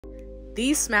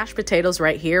These smashed potatoes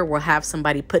right here will have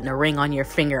somebody putting a ring on your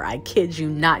finger. I kid you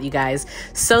not, you guys.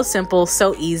 So simple,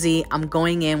 so easy. I'm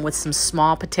going in with some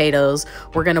small potatoes.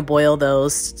 We're gonna boil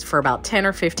those for about 10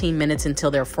 or 15 minutes until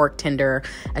they're fork tender.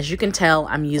 As you can tell,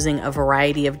 I'm using a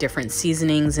variety of different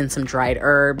seasonings and some dried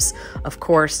herbs. Of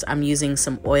course, I'm using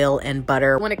some oil and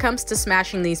butter. When it comes to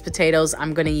smashing these potatoes,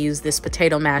 I'm gonna use this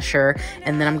potato masher,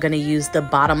 and then I'm gonna use the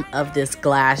bottom of this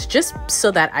glass just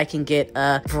so that I can get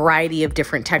a variety of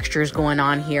different textures going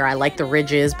on here. I like the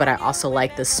ridges, but I also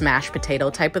like the smashed potato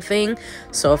type of thing.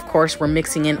 So of course we're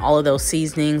mixing in all of those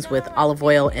seasonings with olive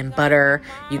oil and butter.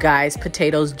 You guys,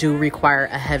 potatoes do require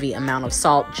a heavy amount of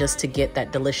salt just to get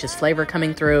that delicious flavor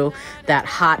coming through. That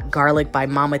hot garlic by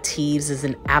Mama Teaves is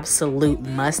an absolute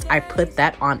must. I put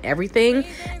that on everything,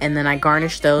 and then I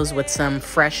garnish those with some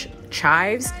fresh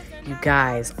chives. You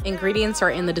guys, ingredients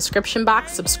are in the description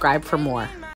box. Subscribe for more.